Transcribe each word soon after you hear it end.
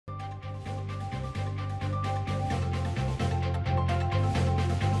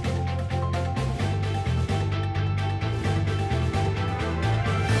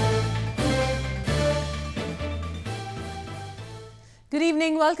Good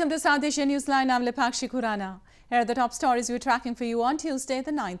evening. Welcome to Asia Newsline. I'm Lipakshi Khurana. Here are the top stories we're tracking for you on Tuesday,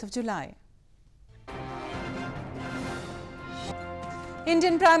 the 9th of July.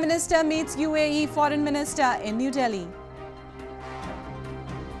 Indian Prime Minister meets UAE Foreign Minister in New Delhi.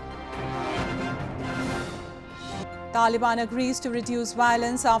 Taliban agrees to reduce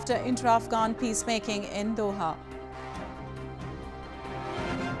violence after intra-Afghan peacemaking in Doha.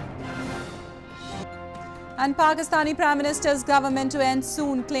 And Pakistani Prime Minister's government to end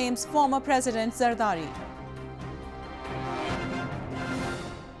soon, claims former President Zardari.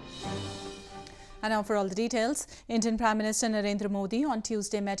 And now for all the details. Indian Prime Minister Narendra Modi on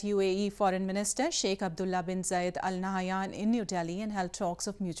Tuesday met UAE Foreign Minister Sheikh Abdullah bin Zayed Al Nahyan in New Delhi and held talks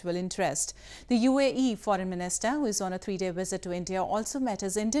of mutual interest. The UAE Foreign Minister, who is on a 3-day visit to India, also met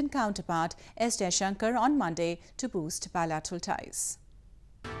his Indian counterpart S. Jaishankar on Monday to boost bilateral ties.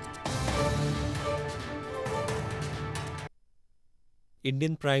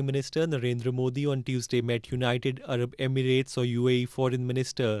 Indian Prime Minister Narendra Modi on Tuesday met United Arab Emirates or UAE Foreign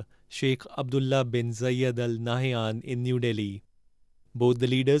Minister Sheikh Abdullah bin Zayed Al Nahyan in New Delhi. Both the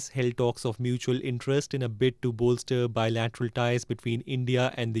leaders held talks of mutual interest in a bid to bolster bilateral ties between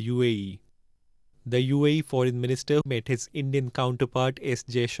India and the UAE. The UAE Foreign Minister met his Indian counterpart S.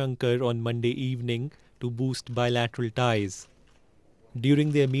 Jaishankar on Monday evening to boost bilateral ties.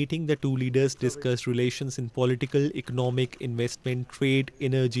 During their meeting, the two leaders discussed relations in political, economic, investment, trade,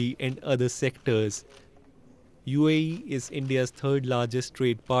 energy and other sectors. UAE is India's third largest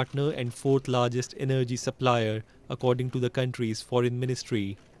trade partner and fourth largest energy supplier, according to the country's foreign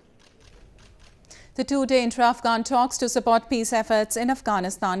ministry. The 2-day intra-Afghan talks to support peace efforts in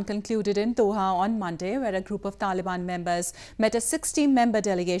Afghanistan concluded in Doha on Monday, where a group of Taliban members met a 60-member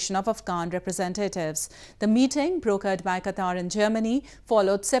delegation of Afghan representatives. The meeting, brokered by Qatar and Germany,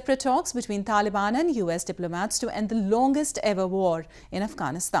 followed separate talks between Taliban and US diplomats to end the longest ever war in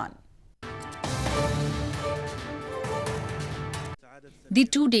Afghanistan. The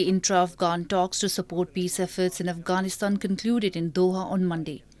 2-day intra-Afghan talks to support peace efforts in Afghanistan concluded in Doha on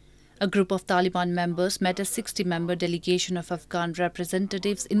Monday. A group of Taliban members met a 60-member delegation of Afghan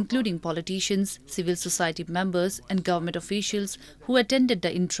representatives, including politicians, civil society members and government officials who attended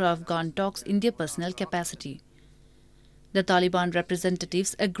the intra-Afghan talks in their personal capacity. The Taliban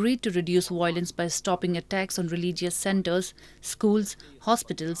representatives agreed to reduce violence by stopping attacks on religious centers, schools,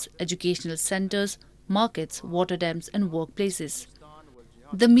 hospitals, educational centers, markets, water dams and workplaces.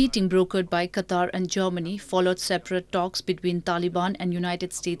 The meeting, brokered by Qatar and Germany, followed separate talks between Taliban and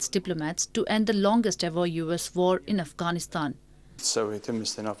United States diplomats to end the longest ever US war in Afghanistan. سيتم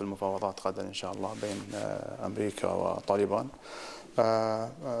استئناف المفاوضات غدا إن شاء الله بين أمريكا وطالبان.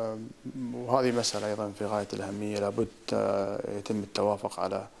 وهذه مسألة أيضا في غاية الأهمية، لابد يتم التوافق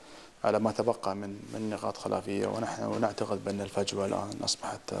على ما تبقى من نقاط خلافية، ونحن نعتقد بأن الفجوة الآن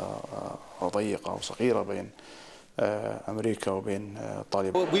أصبحت ضيقة وصغيرة بين أمريكا وبين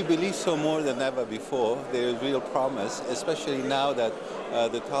طالبان. We believe so more than ever before. There is real promise, especially now that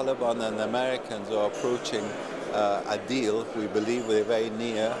the Taliban and the Americans are approaching a deal. We believe we're very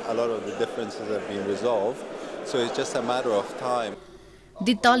near. A lot of the differences have been resolved, so it's just a matter of time.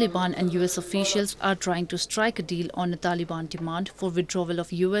 The Taliban and US officials are trying to strike a deal on a Taliban demand for withdrawal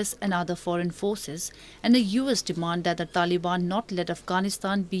of US and other foreign forces and a US demand that the Taliban not let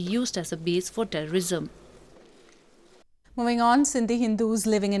Afghanistan be used as a base for terrorism. Moving on, Sindhi Hindus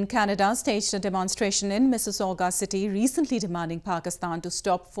living in Canada staged a demonstration in Mississauga City recently demanding Pakistan to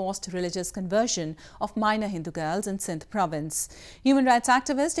stop forced religious conversion of minor Hindu girls in Sindh province. Human rights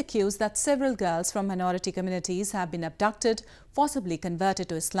activists accused that several girls from minority communities have been abducted, forcibly converted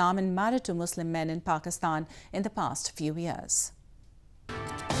to Islam and married to Muslim men in Pakistan in the past few years.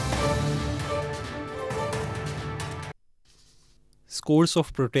 Scores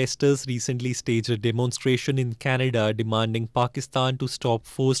of protesters recently staged a demonstration in Canada demanding Pakistan to stop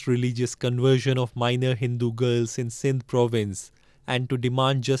forced religious conversion of minor Hindu girls in Sindh province and to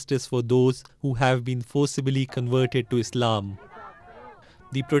demand justice for those who have been forcibly converted to Islam.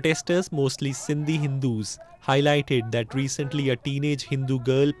 The protesters, mostly Sindhi Hindus, highlighted that recently a teenage Hindu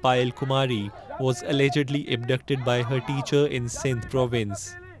girl, Payal Kumari, was allegedly abducted by her teacher in Sindh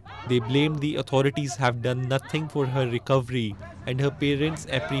province. They blamed the authorities have done nothing for her recovery and her parents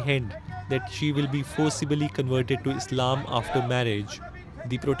apprehend that she will be forcibly converted to Islam after marriage.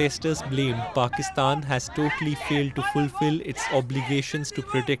 The protesters blamed Pakistan has totally failed to fulfill its obligations to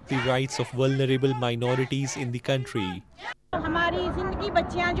protect the rights of vulnerable minorities in the country. हमारी जिंदगी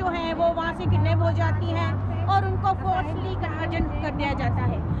बच्चियां जो हैं वो वहाँ से kidnap हो जाती हैं और उनको फोर्सली कन्वर्जन कर दिया जाता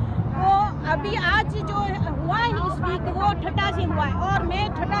है। वो अभी आज जो हुआ है इस वीक वो ठट्टा से हुआ है और मैं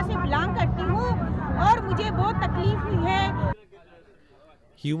ठट्टा से बिलोंग करती हूँ और मुझे बहुत तकलीफ हुई है।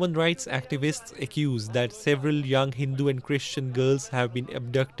 Human rights activists accuse that several young Hindu and Christian girls have been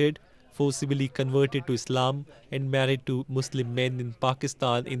abducted, forcibly converted to Islam, and married to Muslim men in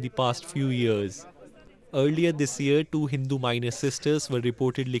Pakistan in the past few years. Earlier this year, 2 Hindu minor sisters were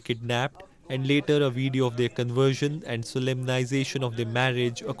reportedly kidnapped, and later a video of their conversion and solemnization of their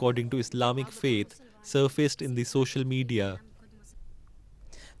marriage according to Islamic faith surfaced in the social media.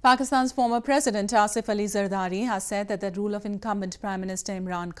 Pakistan's former President Asif Ali Zardari has said that the rule of incumbent Prime Minister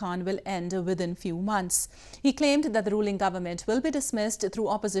Imran Khan will end within few months. He claimed that the ruling government will be dismissed through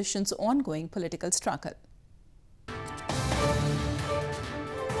opposition's ongoing political struggle.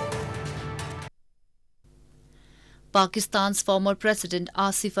 Pakistan's former President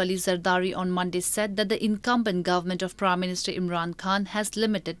Asif Ali Zardari on Monday said that the incumbent government of Prime Minister Imran Khan has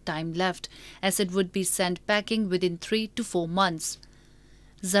limited time left, as it would be sent packing within 3 to 4 months.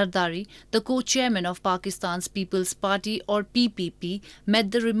 Zardari, the co-chairman of Pakistan's People's Party or PPP, made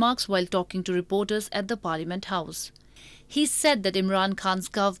the remarks while talking to reporters at the Parliament House. He said that Imran Khan's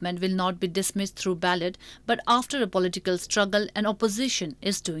government will not be dismissed through ballot, but after a political struggle, and opposition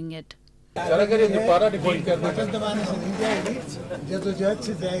is doing it.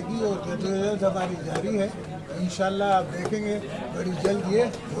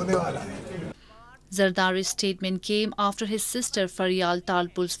 Zardari's statement came after his sister Faryal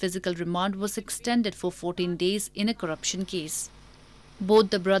Talpul's physical remand was extended for 14 days in a corruption case.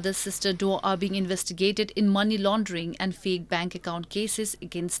 Both the brother-sister duo are being investigated in money laundering and fake bank account cases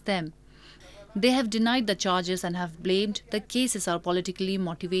against them. They have denied the charges and have blamed the cases are politically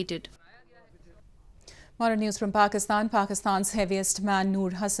motivated. More news from Pakistan. Pakistan's heaviest man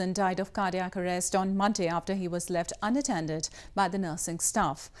Noor Hassan died of cardiac arrest on Monday after he was left unattended by the nursing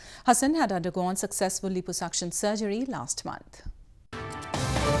staff. Hassan had undergone successful liposuction surgery last month.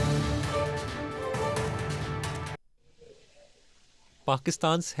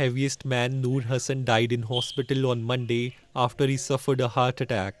 Pakistan's heaviest man Noor Hassan died in hospital on Monday after he suffered a heart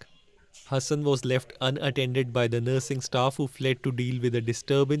attack. Hassan was left unattended by the nursing staff who fled to deal with a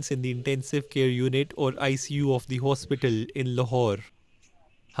disturbance in the intensive care unit or ICU of the hospital in Lahore.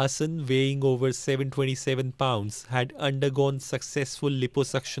 Hassan, weighing over 727 pounds, had undergone successful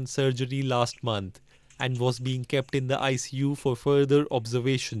liposuction surgery last month and was being kept in the ICU for further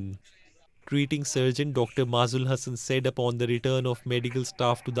observation. Treating surgeon Dr. Mazul Hassan said upon the return of medical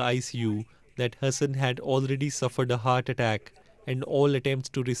staff to the ICU that Hassan had already suffered a heart attack and all attempts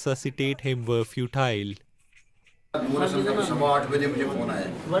to resuscitate him were futile.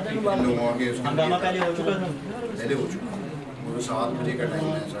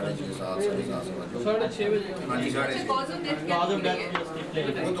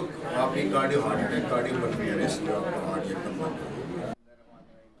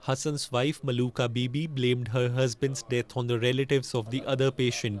 Hassan's wife Maluka Bibi blamed her husband's death on the relatives of the other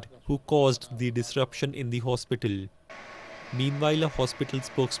patient who caused the disruption in the hospital. Meanwhile, a hospital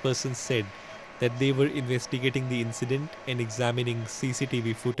spokesperson said that they were investigating the incident and examining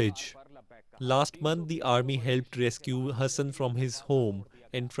CCTV footage. Last month, the army helped rescue Hassan from his home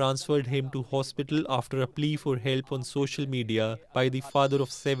and transferred him to hospital after a plea for help on social media by the father of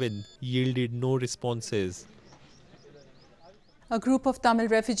 7 yielded no responses. A group of Tamil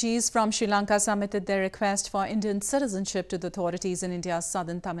refugees from Sri Lanka submitted their request for Indian citizenship to the authorities in India's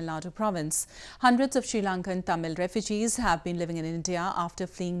southern Tamil Nadu province. Hundreds of Sri Lankan Tamil refugees have been living in India after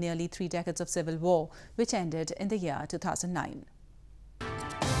fleeing nearly 3 decades of civil war, which ended in the year 2009.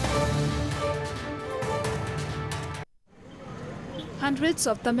 Hundreds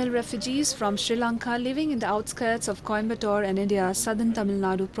of Tamil refugees from Sri Lanka living in the outskirts of Coimbatore and India's southern Tamil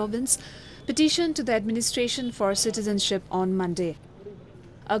Nadu province petitioned to the administration for citizenship on Monday.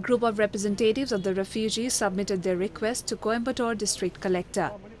 A group of representatives of the refugees submitted their request to Coimbatore District Collector.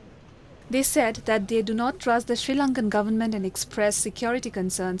 They said that they do not trust the Sri Lankan government and expressed security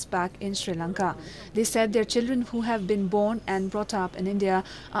concerns back in Sri Lanka. They said their children who have been born and brought up in India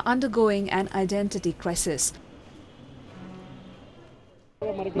are undergoing an identity crisis.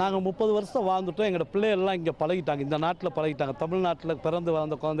 நாங்கள் 30 வருஷம் வாழ்ந்துட்டோம். எங்களோட பிள்ளைகள்லாம் இங்கே பழகிட்டாங்க, இந்த நாட்டில் பழகிட்டாங்க. தமிழ்நாட்டில் பிறந்து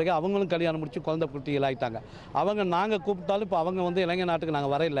வளர்ந்த குழந்தைங்க அவங்களும் கல்யாணம் முடிச்சு குழந்தை குட்டிகள் ஆகிட்டாங்க. அவங்க நாங்கள் கூப்பிட்டாலும் இப்போ அவங்க வந்து இளைஞர் நாட்டுக்கு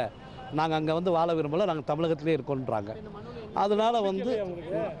நாங்கள் வரையில, நாங்கள் அங்கே வந்து வாழ விரும்பல, நாங்கள் தமிழகத்திலே இருக்கோன்றாங்க. அதனால் வந்து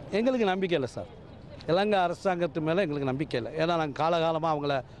எங்களுக்கு நம்பிக்கை இல்லை சார். இலங்கை அரசாங்கத்து மேலே எங்களுக்கு நம்பிக்கை இல்லை. ஏன்னா நாங்கள் காலகாலமாக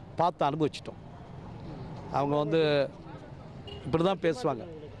அவங்கள பார்த்து அனுபவிச்சிட்டோம். அவங்க வந்து இப்படி தான் பேசுவாங்க.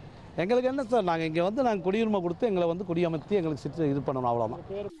 எங்களுக்கு என்ன சார், நாங்கள் இங்கே வந்து நாங்கள் குடியுரிமை கொடுத்து எங்களை வந்து குடியமர்த்தி எங்களுக்கு இது பண்ணணும், அவ்வளோதான்.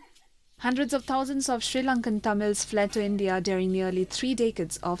 Hundreds of thousands of Sri Lankan Tamils fled to India during nearly 3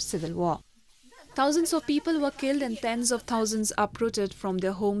 decades of civil war. Thousands of people were killed and tens of thousands uprooted from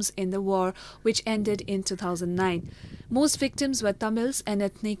their homes in the war, which ended in 2009. Most victims were Tamils, an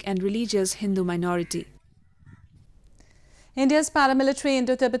ethnic and religious Hindu minority. India's paramilitary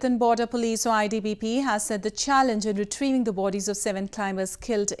Indo-Tibetan Border Police, or ITBP, has said the challenge in retrieving the bodies of 7 climbers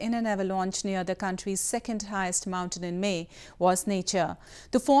killed in an avalanche near the country's second highest mountain in May was nature.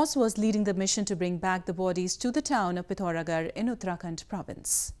 The force was leading the mission to bring back the bodies to the town of Pithoragarh in Uttarakhand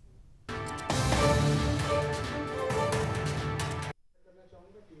province.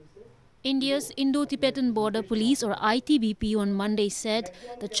 India's Indo-Tibetan Border Police, or ITBP, on Monday said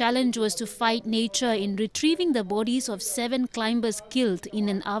the challenge was to fight nature in retrieving the bodies of 7 climbers killed in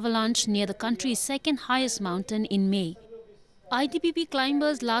an avalanche near the country's second highest mountain in May. ITBP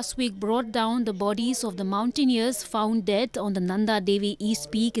climbers last week brought down the bodies of the mountaineers found dead on the Nanda Devi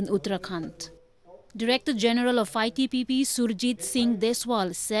East Peak in Uttarakhand. Director General of ITBP Surjit Singh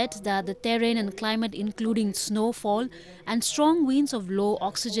Deswal said that the terrain and climate, including snowfall and strong winds of low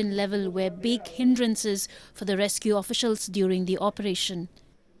oxygen level, were big hindrances for the rescue officials during the operation.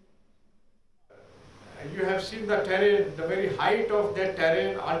 You have seen the terrain, the very height of that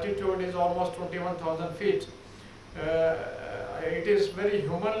terrain, altitude is almost 21,000 feet. It is very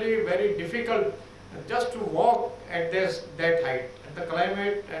humanly very difficult just to walk at that height. The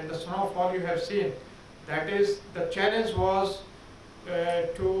climate and the snowfall you have seen, that is, the challenge was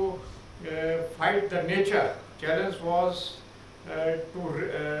to fight the nature. Challenge was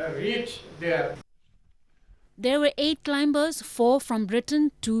to reach there. There were 8 climbers, 4 from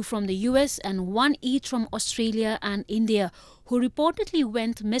Britain, 2 from the US and 1 each from Australia and India, who reportedly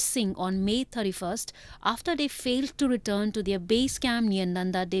went missing on May 31st after they failed to return to their base camp near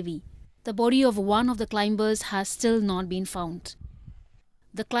Nanda Devi. The body of one of the climbers has still not been found.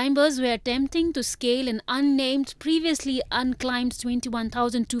 The climbers were attempting to scale an unnamed, previously unclimbed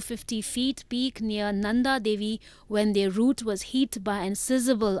 21,250 feet peak near Nanda Devi when their route was hit by an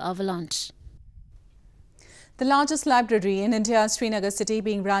sizable avalanche. The largest library in India's Srinagar city,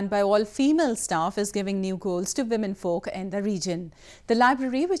 being run by all-female staff, is giving new goals to women folk in the region. The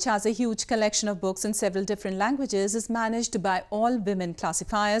library, which has a huge collection of books in several different languages, is managed by all women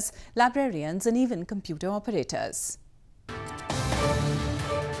classifiers, librarians and even computer operators.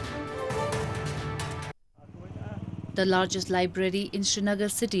 The largest library in Srinagar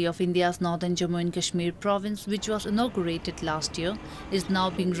city of India's northern Jammu and Kashmir province, which was inaugurated last year, is now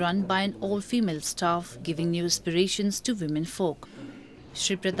being run by an all-female staff, giving new inspirations to women folk.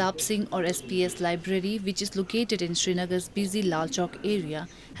 Shri Pratap Singh, or SPS Library, which is located in Srinagar's busy Lal Chowk area,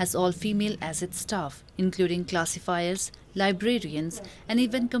 has all-female as its staff, including classifiers, librarians and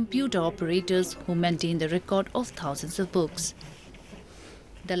even computer operators who maintain the record of thousands of books.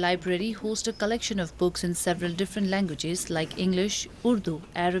 The library hosts a collection of books in several different languages like English, Urdu,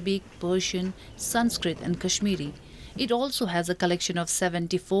 Arabic, Persian, Sanskrit and Kashmiri. It also has a collection of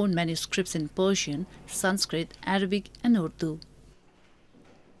 74 manuscripts in Persian, Sanskrit, Arabic and Urdu.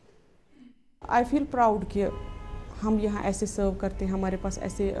 I feel proud कि हम यहाँ ऐसे सर्व करते हैं, हमारे पास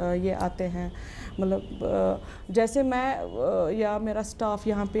ऐसे ये आते हैं, मतलब जैसे मैं या मेरा स्टाफ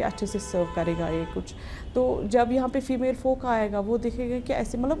यहाँ पे अच्छे से सर्व करेगा ये कुछ, तो जब यहाँ पे फीमेल फोक आएगा वो देखेगा कि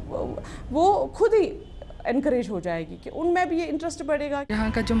ऐसे, मतलब वो खुद ही एनकरेज हो जाएगी कि उनमें भी ये इंटरेस्ट बढ़ेगा.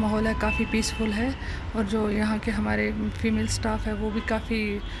 यहाँ का जो माहौल है काफ़ी पीसफुल है और जो यहाँ के हमारे फीमेल स्टाफ है वो भी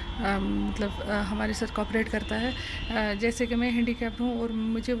काफ़ी मतलब हमारे साथ कोऑपरेट करता है. जैसे कि मैं हैंडीकैप्ड हूँ और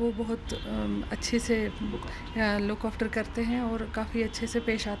मुझे वो बहुत अच्छे से लुक आफ्टर करते हैं और काफ़ी अच्छे से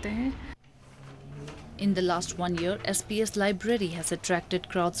पेश आते हैं. In the last 1 year, SPS Library has attracted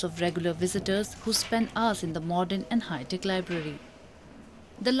crowds of regular visitors who spend hours in the modern and high-tech library.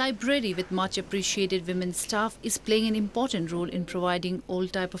 The library, with much appreciated women staff, is playing an important role in providing all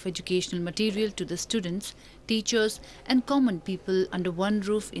type of educational material to the students, teachers and common people under one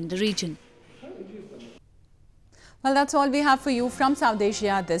roof in the region. Well, that's all we have for you from South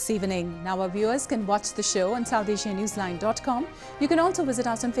Asia this evening. Now our viewers can watch the show on SouthAsiaNewsline.com. You can also visit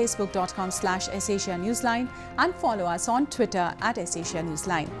us on Facebook.com/SAsiaNewsline and follow us on Twitter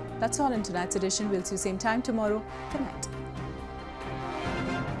 @SAsiaNewsline. That's all in tonight's edition. We'll see you same time tomorrow. Good night.